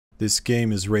This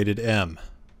game is rated M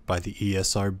by the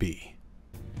ESRB.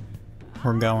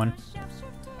 We're going.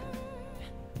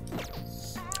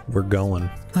 We're going.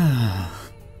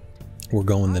 We're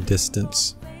going the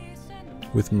distance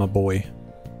with my boy.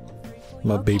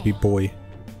 My baby boy.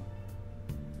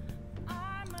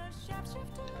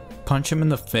 Punch him in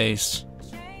the face.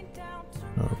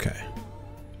 Okay.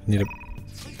 Need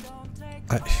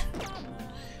a...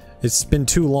 It's been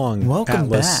too long. Welcome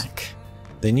Atlus. back.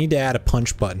 They need to add a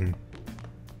punch button.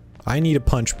 I need a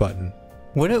punch button.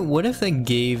 What if they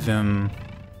gave him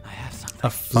a phone?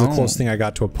 This is the closest thing I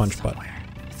got to a punch button.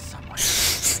 It's somewhere. I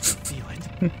can feel it.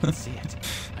 I can see it.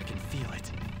 I can feel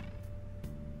it.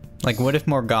 Like, what if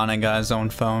Morgana got his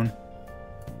own phone?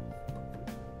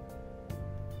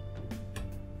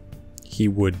 He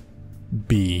would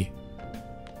be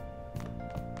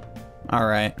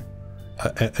Alright.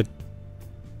 a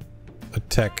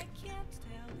tech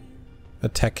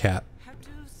cat.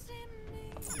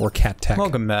 Or cat tech.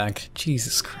 Welcome back.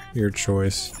 Jesus Christ. Your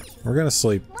choice. We're gonna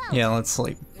sleep. Yeah, let's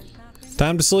sleep.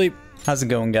 Time to sleep. How's it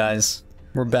going, guys?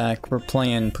 We're back. We're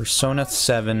playing Persona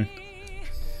 7.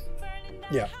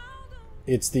 Yeah.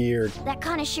 It's the year That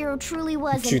Kaneshiro truly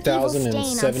was an evil stain on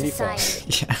 2075.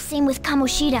 society. Yeah. Same with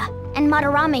Kamoshida and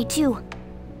Madarame too.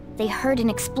 They hurt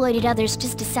and exploited others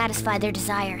just to satisfy their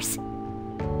desires.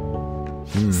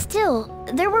 Still,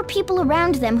 there were people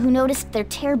around them who noticed their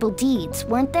terrible deeds,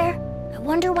 weren't there? I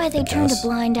wonder why they turned a guess.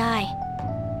 blind eye.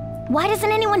 Why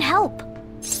doesn't anyone help?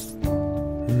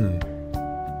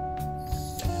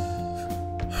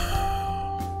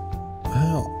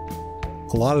 Well,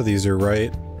 a lot of these are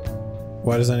right.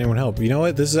 Why does anyone help? You know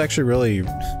what? This is actually really...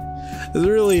 This is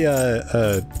really,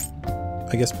 I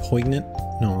guess poignant?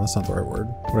 No, that's not the right word.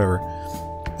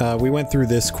 Whatever. We went through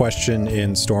this question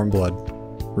in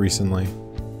Stormblood recently.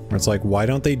 Where it's like, why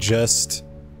don't they just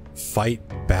fight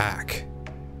back?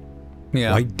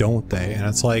 Yeah. Why don't they? And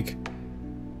it's like,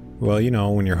 well, you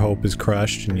know, when your hope is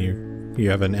crushed and you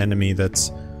have an enemy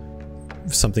that's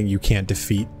something you can't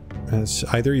defeat. It's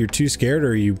either you're too scared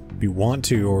or you want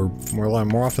to, or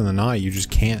more often than not, you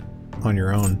just can't on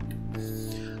your own.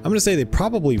 I'm gonna say they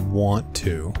probably want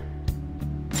to.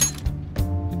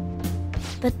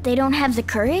 But they don't have the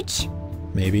courage?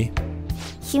 Maybe.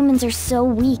 Humans are so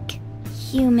weak.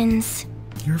 Humans.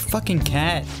 You're a fucking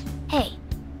cat. Hey,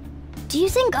 do you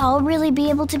think I'll really be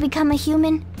able to become a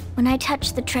human when I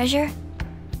touch the treasure?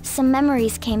 Some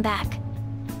memories came back.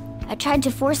 I tried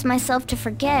to force myself to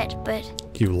forget, but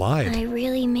You lied. I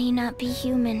really may not be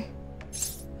human.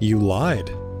 You lied.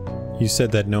 You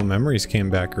said that no memories came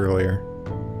back earlier.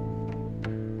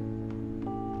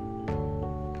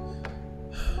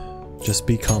 Just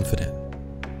be confident.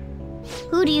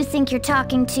 Who do you think you're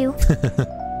talking to?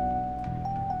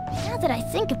 Now that I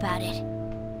think about it,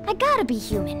 I gotta be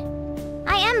human.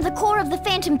 I am the core of the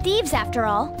Phantom Thieves, after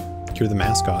all. You're the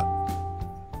mascot.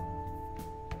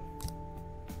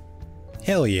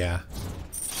 Hell yeah.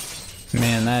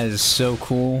 Man, that is so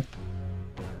cool.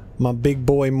 My big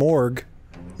boy Morg.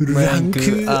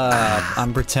 Ranku,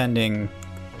 I'm pretending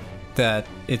that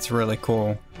it's really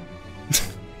cool.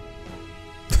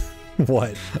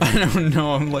 What? I don't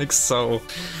know, I'm like so...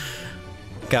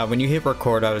 God, when you hit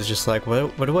record, I was just like,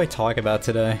 what do I talk about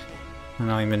today? I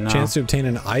don't even know. Chance to obtain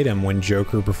an item when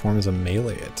Joker performs a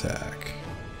melee attack.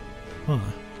 Huh.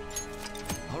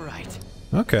 Alright.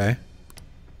 Okay.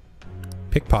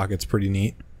 Pickpocket's pretty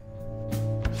neat.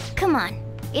 Come on,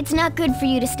 it's not good for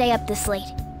you to stay up this late.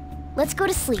 Let's go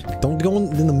to sleep. Don't go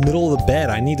in the middle of the bed.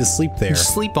 I need to sleep there.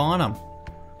 Just sleep on them.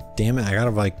 Damn it,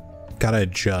 I gotta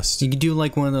adjust. You could do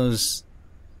like one of those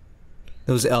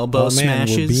elbow Oh man,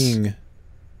 smashes. we're being...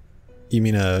 You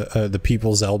mean the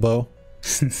people's elbow?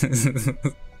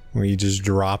 Where you just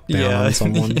drop down on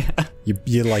someone? Yeah.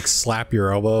 You like slap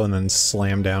your elbow and then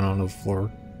slam down on the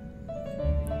floor.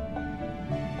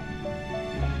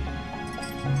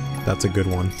 That's a good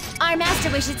one. Our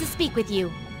master wishes to speak with you.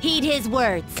 Heed his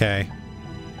words. Okay.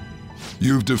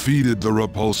 You've defeated the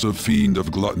repulsive fiend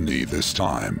of gluttony this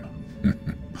time.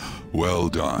 Well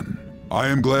done. I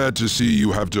am glad to see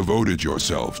you have devoted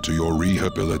yourself to your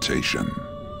rehabilitation.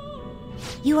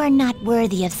 You are not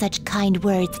worthy of such kind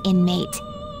words, inmate.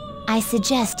 I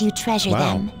suggest you treasure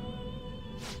Wow. them.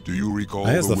 Do you recall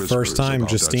That's the whispers first time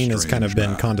about that Justine has kind of strange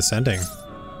been man? condescending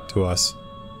to us.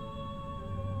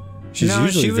 She's No,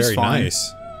 usually she was very fine.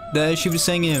 nice. She was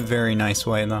saying it in a very nice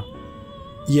way, though.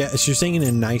 Yeah, she's saying it in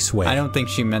a nice way. I don't think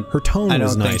she meant... Her tone I don't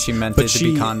was think nice, she meant but it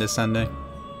to be condescending.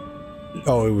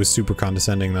 Oh, it was super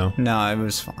condescending, though. No, it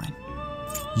was fine.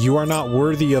 You are not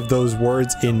worthy of those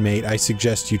words, inmate. I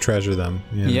suggest you treasure them.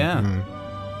 Yeah.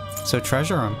 So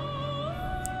treasure them.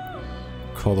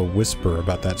 recall the whisper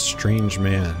about that strange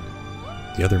man.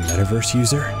 The other metaverse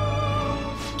user?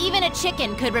 Even a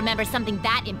chicken could remember something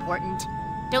that important.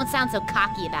 Don't sound so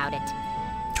cocky about it.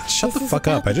 God, shut the This is fuck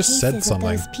about up. I the just said cases of something.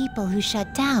 those people who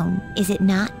shut down, is it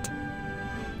not?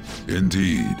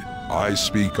 Indeed, I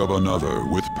speak of another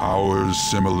with powers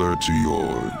similar to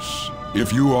yours.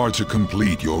 If you are to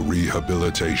complete your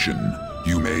rehabilitation,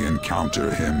 you may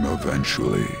encounter him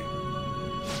eventually.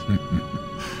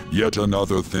 Yet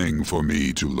another thing for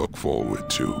me to look forward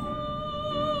to.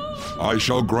 I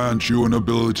shall grant you an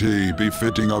ability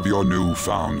befitting of your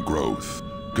newfound growth.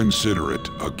 Consider it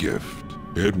a gift.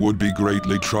 It would be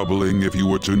greatly troubling if you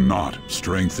were to not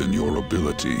strengthen your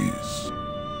abilities.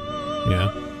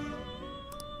 Yeah.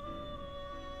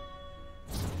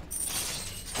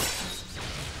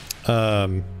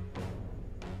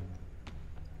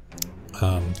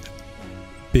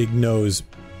 Big nose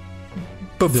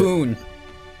Buffoon.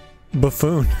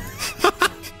 buffoon.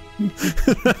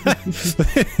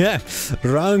 Yeah,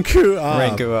 Ranku up.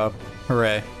 Rank you up.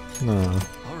 Hooray. Oh,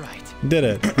 All right. did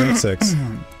it. Rank 6.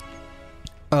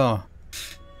 Oh.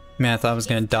 Man, I thought I was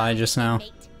gonna die just now.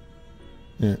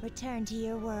 Return to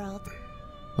your world.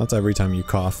 That's every time you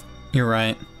cough. You're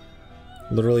right.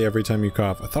 Literally every time you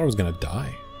cough. I thought I was gonna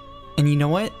die. And you know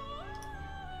what?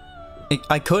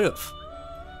 I could've.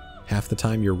 Half the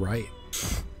time you're right.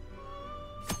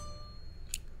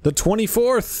 The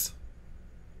 24th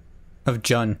Of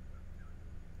Jun.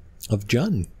 of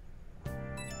Jun.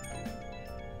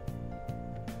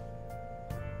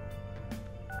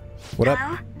 What up?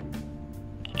 Hello?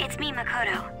 It's me,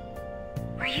 Makoto.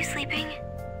 Were you sleeping?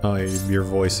 Oh, your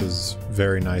voice is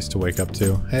very nice to wake up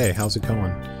to. Hey, how's it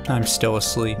going? I'm still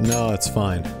asleep. No, it's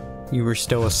fine. You were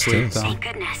still asleep, though. Thank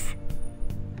goodness.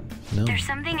 No. There's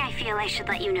something I feel I should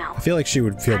let you know. I feel like she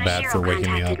would feel bad for Kanashiro waking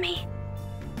me contacted up. me.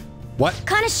 What?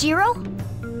 Kanashiro?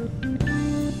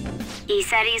 He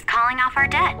said he's calling off our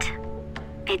debt.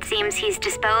 It seems he's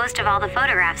disposed of all the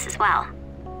photographs as well.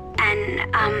 And,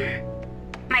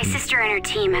 my sister and her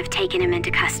team have taken him into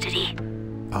custody.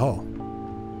 Oh,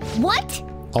 What?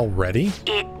 already?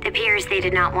 It appears they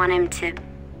did not want him to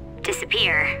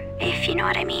disappear, if you know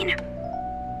what I mean.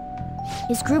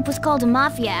 His group was called a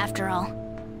mafia after all.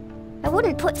 I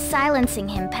wouldn't put silencing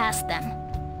him past them.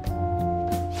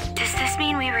 Does this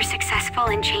mean we were successful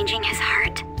in changing his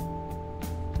heart?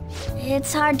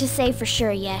 It's hard to say for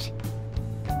sure yet.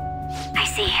 I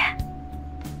see.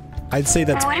 I'd say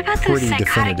that's What about those pretty psychotic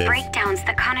definitive. breakdowns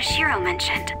that Kanashiro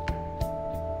mentioned?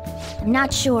 I'm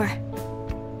not sure.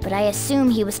 But I assume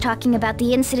he was talking about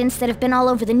the incidents that have been all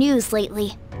over the news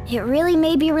lately. It really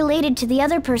may be related to the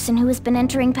other person who has been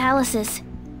entering palaces.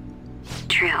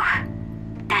 True.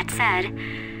 That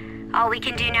said, all we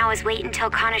can do now is wait until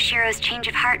Kanashiro's change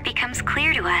of heart becomes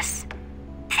clear to us.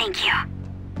 Thank you.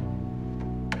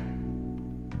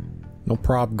 No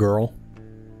prob, girl.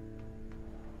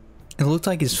 It looked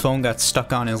like his phone got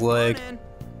stuck on his leg.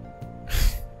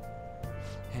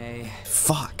 Hey.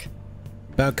 Fuck.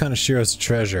 About Kanashiro's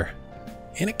treasure.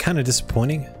 Ain't it kind of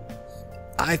disappointing?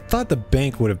 I thought the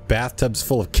bank would have bathtubs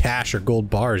full of cash or gold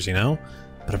bars, you know?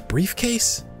 But a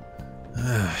briefcase?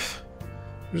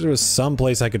 There was some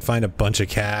place I could find a bunch of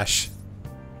cash.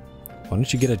 Why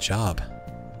don't you get a job?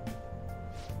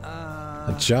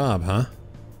 A job, huh?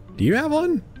 Do you have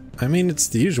one? I mean, it's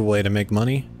the usual way to make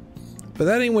money. But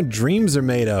that ain't what dreams are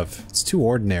made of. It's too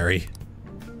ordinary.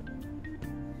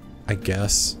 I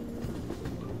guess.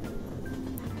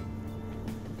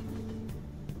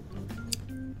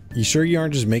 You sure you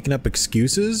aren't just making up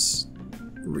excuses,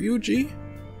 Ryuji?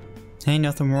 Ain't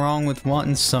nothing wrong with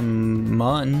wanting some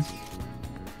mutton.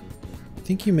 I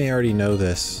think you may already know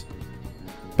this,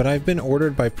 but I've been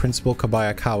ordered by Principal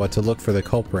Kobayakawa to look for the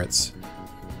culprits.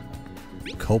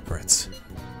 Culprits?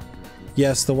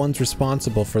 Yes, the ones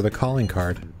responsible for the calling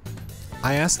card.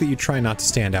 I ask that you try not to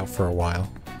stand out for a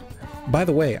while. By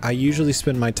the way, I usually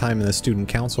spend my time in the student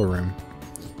council room.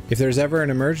 If there's ever an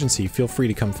emergency, feel free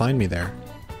to come find me there.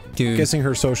 Dude. Guessing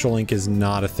her social link is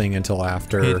not a thing until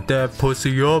after... Hit that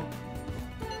pussy up.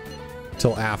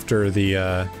 Till after the,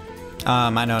 I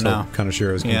don't know.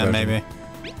 Kanashiro's Yeah, confession.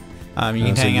 maybe. You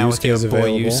can So hang out with your Yusuke's boy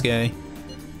available. Yusuke.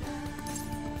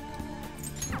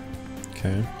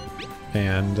 Okay.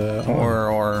 And,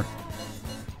 Or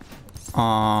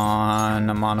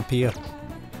onomatopoeia.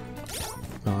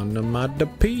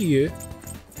 Onomatopoeia.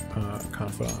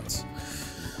 Confidants.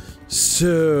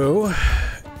 So,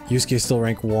 Yusuke still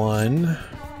rank 1.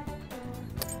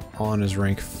 On is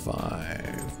rank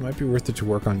 5. Might be worth it to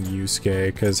work on Yusuke,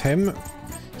 because him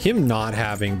not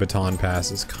having baton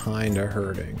pass is kinda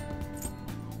hurting.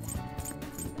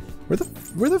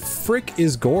 Where the frick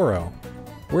is Goro?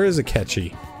 Where is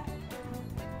Akechi?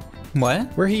 What?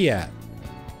 Where he at?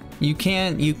 You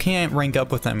can't rank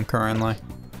up with him currently.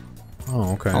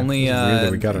 Oh, okay. Only It's weird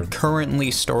that we got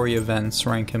currently story events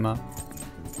rank him up.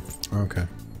 Okay.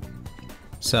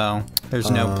 So there's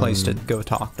no place to go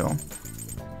talk to him.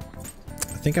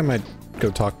 I think I might go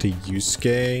talk to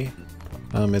Yusuke.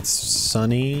 It's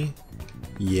sunny.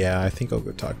 Yeah, I think I'll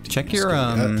go talk to Check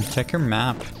Yusuke. check your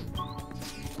map.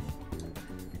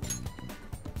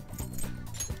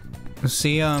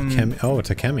 See oh, it's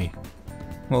a Kemi.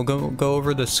 Well, go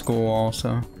over the school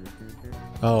also.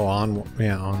 Oh, on won't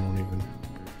even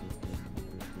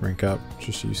rank up.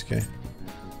 Just Yusuke.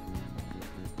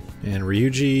 And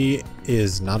Ryuji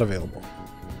is not available.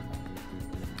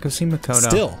 Go see Makoto.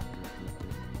 Still.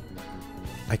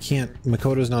 I can't.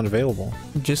 Makoto's not available.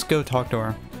 Just go talk to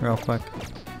her real quick.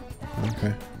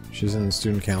 Okay. She's in the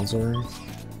student council room.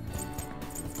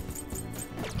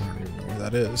 I don't even know where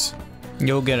that is.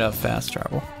 You'll get a fast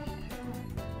travel.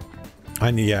 I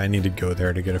need to go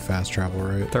there to get a fast travel,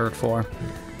 right? Third floor.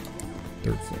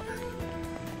 Third floor.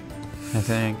 I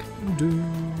think.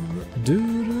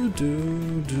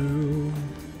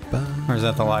 Or is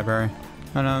that the library?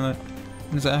 Oh no,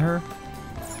 is that her?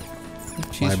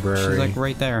 Library. She's like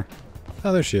right there.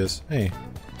 Oh, there she is. Hey.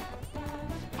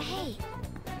 Hey.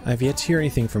 I've yet to hear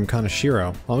anything from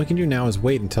Kaneshiro. All we can do now is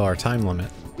wait until our time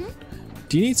limit.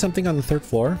 Do you need something on the third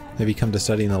floor? Have you come to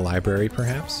study in the library,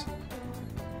 perhaps?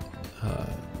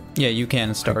 Yeah, you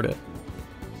can start it.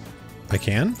 I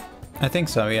can? I think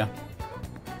so, yeah.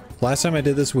 Last time I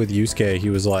did this with Yusuke, he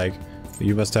was like,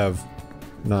 you must have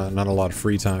not a lot of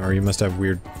free time, or you must have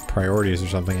weird priorities or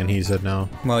something, and he said no.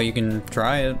 Well, you can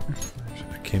try it.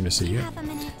 I came to see you.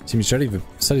 Seems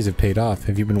studies have paid off.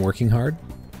 Have you been working hard?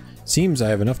 Seems I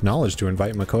have enough knowledge to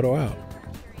invite Makoto out.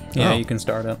 Yeah, Oh. you can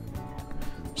start it.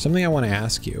 Something I want to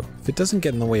ask you. If it doesn't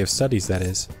get in the way of studies, that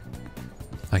is.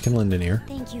 I can lend an ear.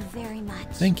 Thank you very much.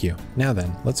 Thank you. Now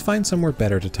then, let's find somewhere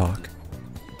better to talk.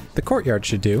 The courtyard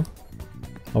should do.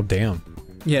 Oh, damn.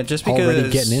 Yeah, just because Already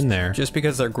getting in there. Just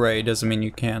because they're gray doesn't mean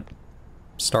you can't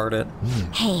start it.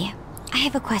 Hey, I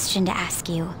have a question to ask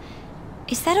you.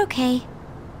 Is that okay?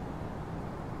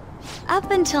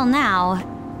 Up until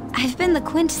now, I've been the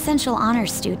quintessential honor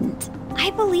student. I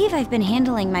believe I've been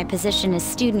handling my position as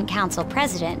student council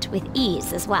president with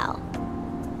ease as well.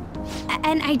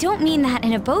 And I don't mean that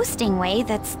in a boasting way,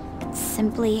 that's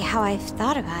simply how I've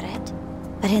thought about it.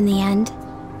 But in the end,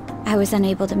 I was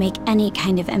unable to make any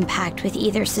kind of impact with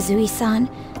either Suzui-san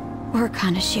or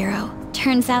Kaneshiro.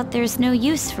 Turns out there's no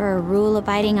use for a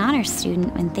rule-abiding honor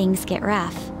student when things get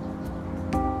rough.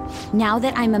 Now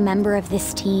that I'm a member of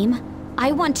this team,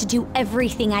 I want to do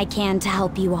everything I can to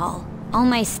help you all. All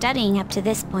my studying up to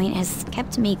this point has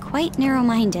kept me quite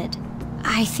narrow-minded.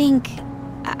 I think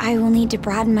I will need to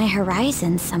broaden my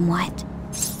horizons somewhat.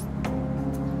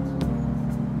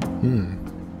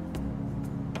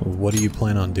 What do you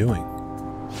plan on doing?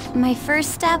 My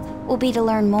first step will be to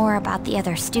learn more about the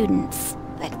other students,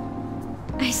 but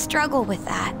I struggle with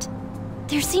that.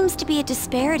 There seems to be a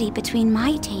disparity between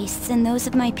my tastes and those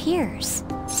of my peers.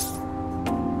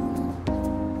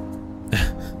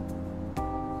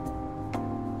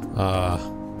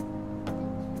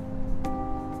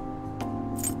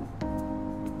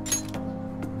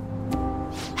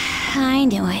 I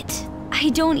knew it. I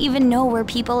don't even know where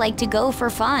people like to go for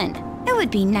fun. It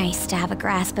would be nice to have a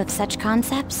grasp of such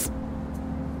concepts.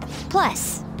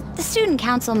 Plus, the student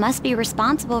council must be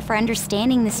responsible for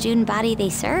understanding the student body they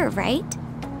serve, right?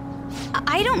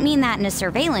 I don't mean that in a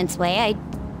surveillance way, I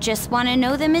just want to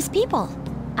know them as people.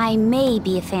 I may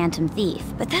be a phantom thief,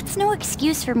 but that's no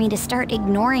excuse for me to start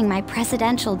ignoring my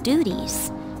presidential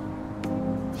duties.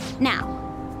 Now,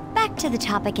 back to the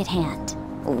topic at hand.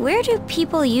 Where do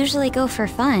people usually go for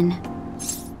fun?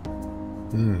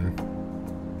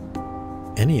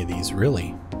 Any of these,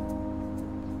 really.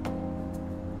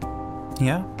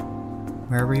 Yeah.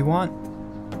 Wherever you want.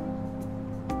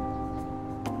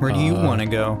 Where do you want to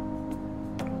go?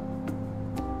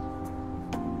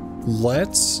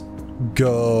 Let's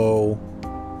go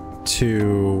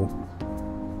to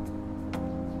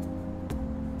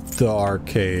the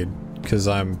arcade,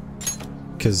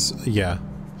 yeah.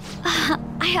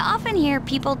 I often hear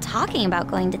people talking about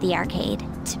going to the arcade.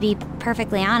 To be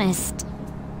perfectly honest,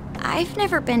 I've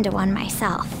never been to one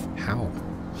myself. How?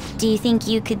 Do you think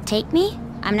you could take me?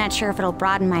 I'm not sure if it'll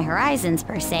broaden my horizons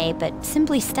per se, but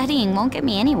simply studying won't get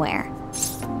me anywhere.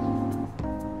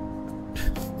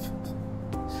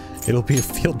 It'll be a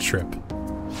field trip.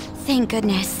 Thank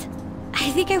goodness.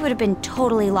 I think I would have been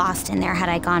totally lost in there had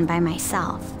I gone by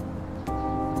myself.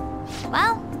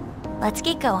 Well, let's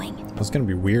get going. That's gonna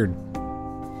be weird.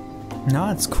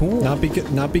 No, it's cool. Not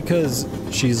because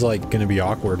she's like gonna be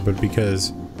awkward, but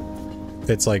because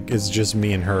it's like it's just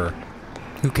me and her.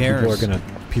 Who cares?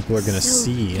 People are gonna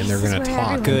see and they're gonna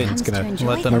talk. Good. And it's gonna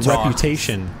let them my talk.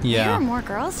 reputation. Yeah. There are more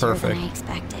girls Perfect. here than I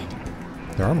expected.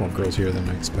 There are more girls here than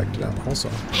I expected. Also.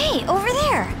 Hey, over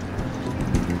there!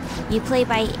 You play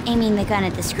by aiming the gun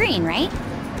at the screen, right?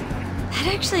 That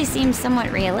actually seems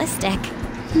somewhat realistic.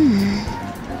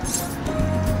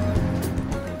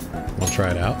 We'll try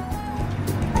it out.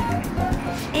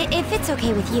 If it's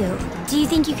okay with you, do you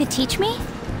think you could teach me?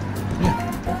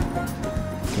 Yeah.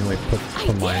 Can like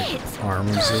put my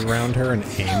arms around her and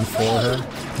aim for her?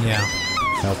 Yeah.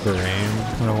 Help her aim.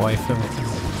 What a waifu.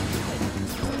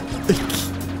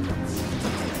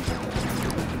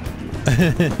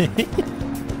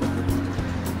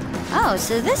 Oh,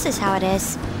 so this is how it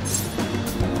is.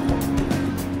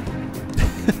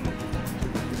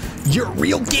 You're a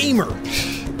real gamer!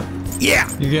 Yeah!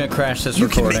 You're gonna crash this You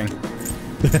can recording.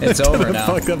 It's over now.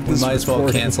 Fuck up We this might as well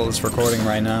recording. cancel this recording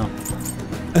right now.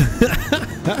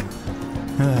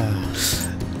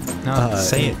 No,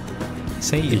 say it.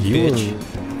 Say it, you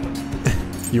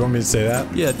bitch. You want me to say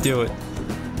that? Yeah, do it.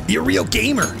 You're a real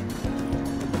gamer!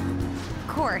 Of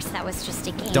course, that was just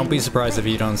a game. Don't be surprised if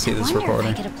you don't see this I wonder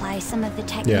recording. if I could apply some of the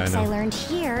techniques I learned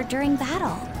here during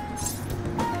battle.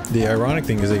 The ironic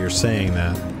thing is that you're saying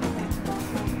that,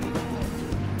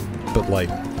 but like,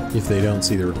 if they don't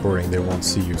see the recording, they won't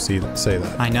see you say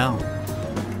that. I know.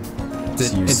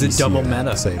 It's a CUCC double that,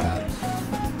 meta. Say that.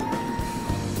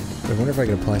 I wonder if I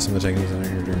could apply some of the techniques on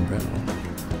here during battle.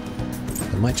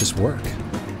 It might just work.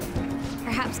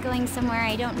 Perhaps going somewhere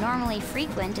I don't normally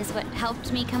frequent is what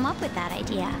helped me come up with that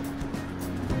idea.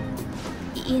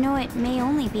 You know, it may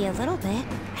only be a little bit,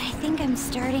 but I think I'm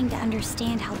starting to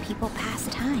understand how people pass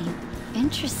time.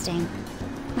 Interesting.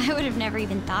 I would have never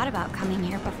even thought about coming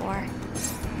here before.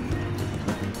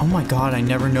 Oh my god, I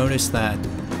never noticed that.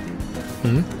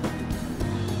 Hmm?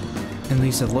 At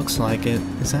least it looks like it.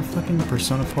 Is that fucking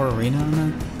Persona 4 Arena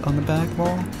on the back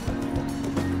wall?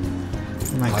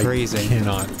 Am I crazy? I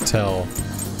cannot tell.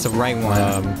 It's a right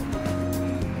one.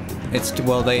 It's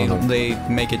well, they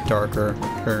make it darker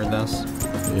for this.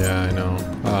 Yeah, I know.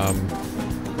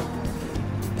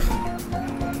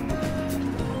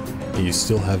 You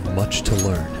still have much to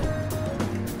learn.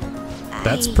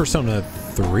 That's Persona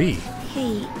 3.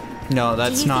 Hey. No,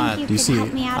 that's not. Do you see?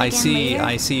 I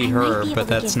see her, but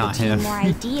that's not him. More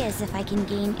ideas if I can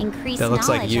gain increased That looks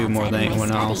like knowledge you more outside than of my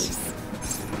anyone else. studies.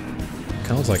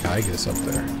 Kind of looks like Igus up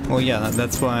there. Well, yeah,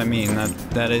 that's what I mean.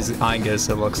 That is, I guess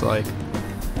it looks like.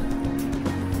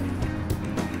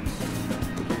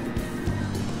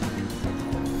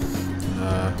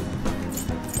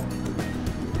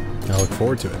 I look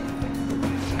forward to it.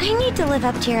 I need to live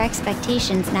up to your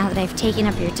expectations now that I've taken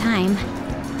up your time.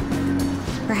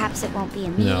 Perhaps it won't be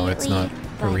immediately. No, it's not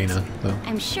but Arena, though.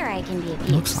 I'm sure I can be of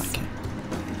use. Looks like it.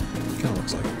 Kind of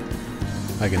looks like it.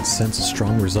 I can sense a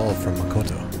strong resolve from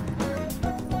Makoto.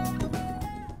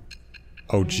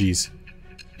 Oh, jeez.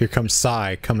 Here comes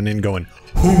Sai coming in going,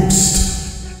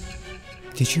 Hoost!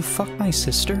 Did you fuck my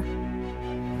sister?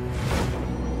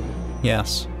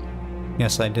 Yes.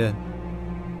 Yes, I did.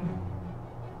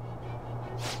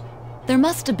 There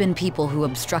must have been people who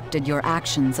obstructed your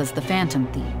actions as the Phantom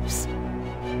Thieves.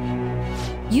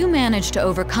 You managed to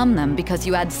overcome them because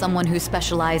you had someone who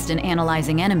specialized in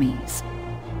analyzing enemies.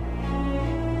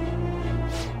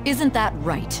 Isn't that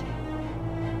right?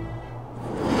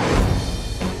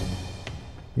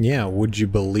 Yeah, would you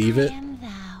believe it?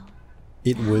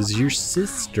 It was your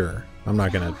sister. I'm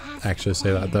not gonna actually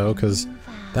say that though, because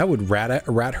that would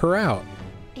rat her out.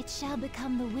 It shall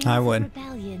become the wings I of would.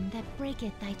 rebellion that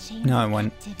breaketh thy chains No, I of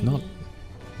wouldn't. captivity.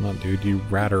 No, dude, you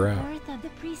rat her out. Birth of the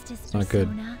priestess It's not good.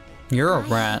 persona, You're a I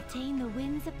rat. obtain the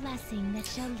winds of blessing that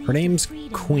shall lead Her name's to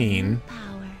freedom Queen. and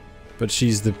power. But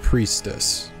she's the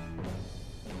priestess.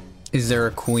 Is there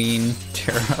a queen,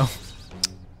 Taro?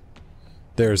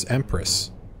 There's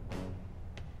Empress.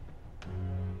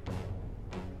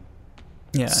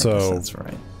 Yeah, I So- guess that's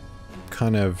right.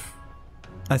 Kind of.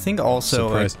 I think also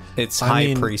Surprised. it's I High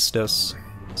mean- Priestess,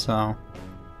 so...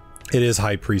 It is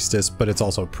High Priestess, but it's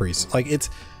also Priest. Like, it's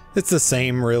the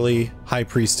same, really. High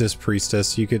Priestess,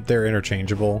 Priestess. They're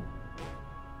interchangeable.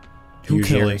 Who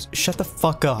usually. cares? Shut the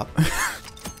fuck up.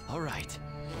 All right.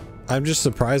 I'm just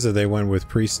surprised that they went with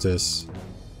Priestess.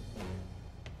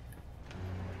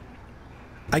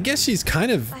 I guess she's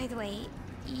kind of... By the way,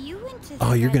 you went to Oh,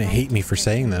 the you're Red gonna Light hate me for District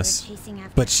saying when you were this, chasing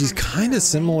after but she's Santoro, kind of right?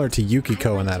 similar to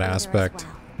Yukiko in I that liked her aspect. as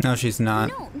well. No, she's not.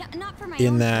 No, not for my In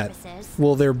own that, purposes.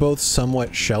 well, they're both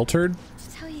somewhat sheltered,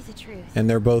 To tell you the truth, and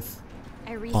they're both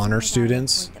I recently honor got a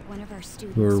students. report that one of her our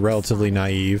students who are was relatively fine.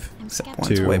 naive, I'm Except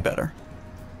skeptical. one's way better.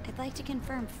 I'd like to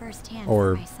confirm firsthand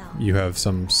or for myself. you have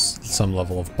some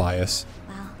level of bias.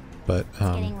 Well, But it's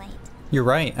getting late. You're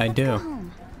right, I Let's go do.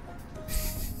 home.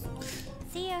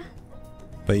 See ya.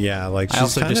 but yeah, like she's I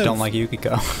also kind just of, don't like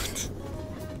Yukiko.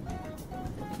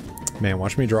 Man,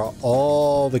 watch me draw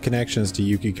all the connections to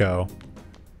Yukiko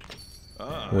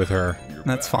with her.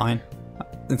 That's fine.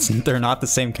 They're not the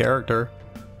same character.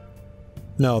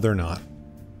 No, they're not.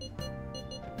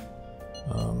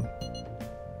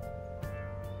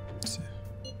 Let's see.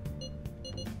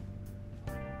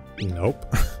 Nope.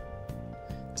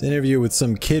 It's an interview with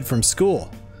some kid from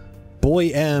school. Boy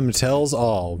M tells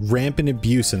all. Rampant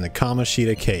abuse in the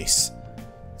Kamoshida case.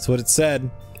 That's what it said.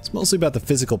 It's mostly about the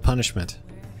physical punishment.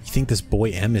 You think this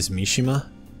boy M is Mishima?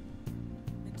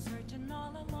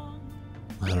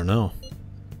 I don't know.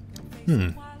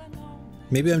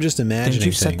 Maybe I'm just imagining Didn't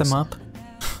you set things. them up?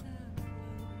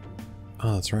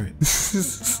 Oh, that's right.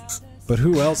 But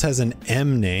who else has an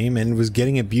M name and was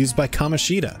getting abused by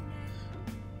Kamoshida?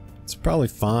 It's probably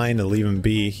fine to leave him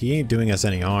be. He ain't doing us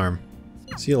any harm.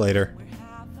 See you later.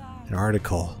 An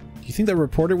article. Do you think the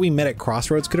reporter we met at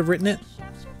Crossroads could have written it?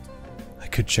 I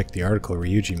could check the article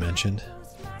Ryuji mentioned.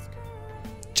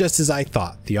 Just as I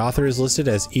thought, the author is listed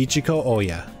as Ichiko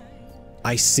Oya.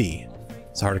 I see.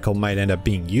 This article might end up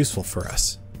being useful for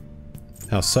us.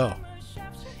 How so?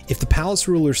 If the palace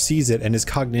ruler sees it and his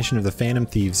cognition of the Phantom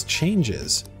Thieves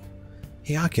changes...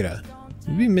 Hey Akira,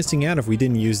 we'd be missing out if we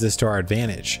didn't use this to our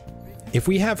advantage. If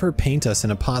we have her paint us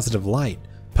in a positive light,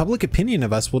 public opinion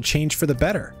of us will change for the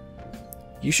better.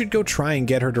 You should go try and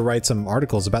get her to write some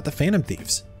articles about the Phantom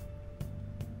Thieves.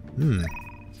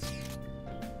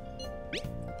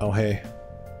 Oh hey,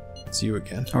 it's you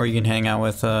again. Or you can hang out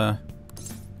with I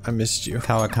missed you.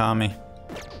 Kawakami.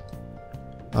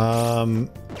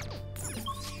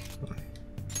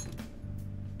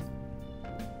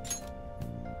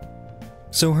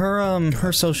 So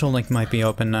her social link might be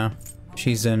open now.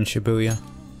 She's in Shibuya.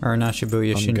 Or not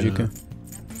Shibuya, Shinjuku.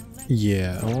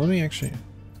 Yeah, well, let me actually...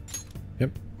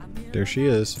 Yep, there she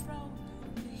is.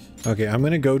 Okay, I'm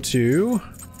gonna go to...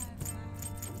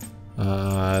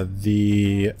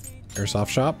 the airsoft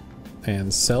shop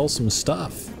and sell some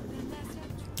stuff.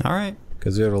 Alright.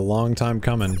 Because we have a long time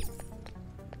coming.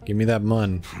 Give me that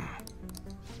mun.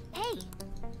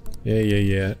 Hey,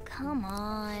 Yeah. come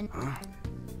on.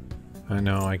 I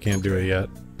know, I can't do it yet.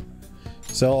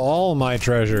 Sell all my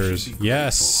treasures.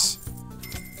 Yes.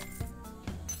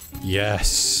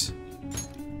 Yes.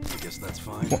 I guess that's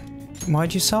fine.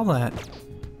 Why'd you sell that?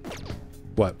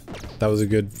 What? That was a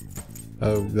good...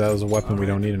 that was a weapon we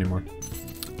don't need anymore.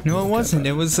 No, it wasn't.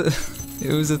 It was a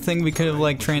thing we could have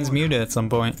like transmuted at some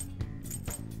point.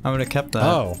 I would have kept that.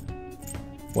 Oh.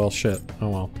 Well, shit. Oh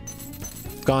well.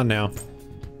 It's gone now.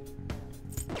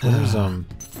 Where's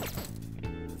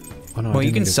Oh, no, I well, you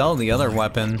didn't can need to- sell the other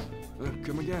weapon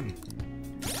Come again.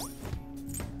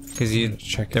 because you.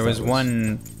 Check if There was that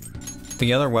one.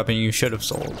 The other weapon you should have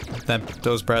sold.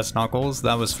 Those brass knuckles.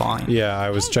 That was fine. Yeah, I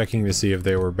was checking to see if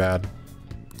they were bad.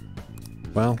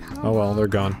 Well, oh well, they're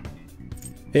gone.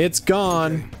 It's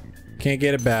gone! Can't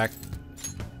get it back.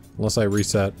 Unless I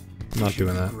reset. I'm not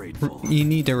doing that. Grateful. You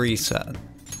need to reset.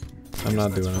 I'm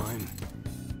not That's doing it. fine.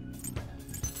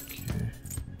 Okay.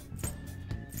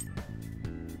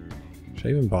 Should I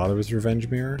even bother with Revenge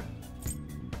Mirror?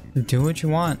 Do what you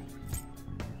want.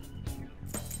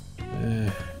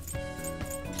 Get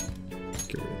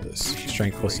rid of this.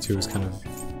 Strength plus 2 is kind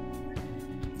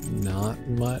of not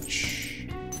much.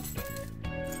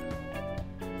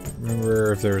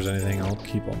 Remember if there was anything, I'll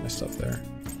keep all my stuff there.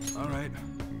 All right.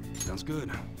 Sounds good.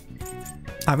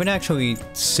 I would actually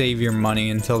save your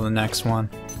money until the next one.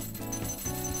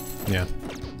 Yeah.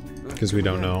 Because we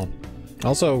don't know.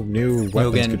 Also, new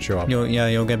weapons could show up.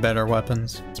 You'll get better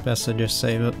weapons. It's best to just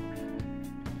save it.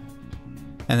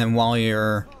 And then while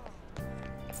we're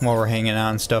hanging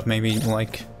out and stuff, maybe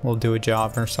like we'll do a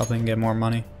job or something, get more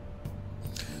money.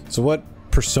 So what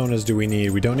personas do we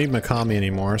need? We don't need Mikami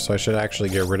anymore, so I should actually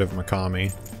get rid of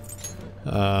Mikami.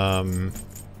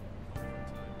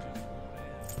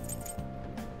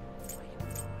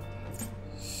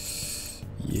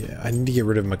 Yeah, I need to get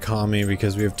rid of Mikami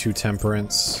because we have 2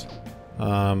 Temperance.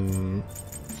 So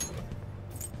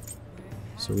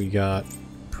we got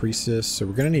Priestess, so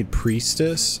we're gonna need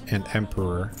Priestess and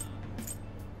Emperor.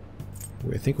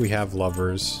 I think we have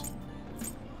Lovers.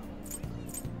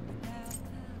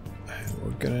 And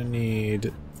we're gonna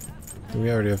need... We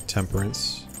already have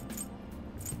Temperance.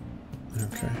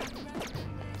 Okay.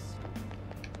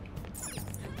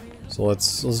 So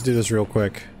let's do this real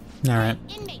quick. All right.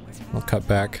 I'll cut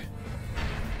back.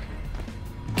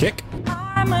 Kick.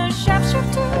 I'm a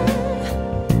sharpshooter.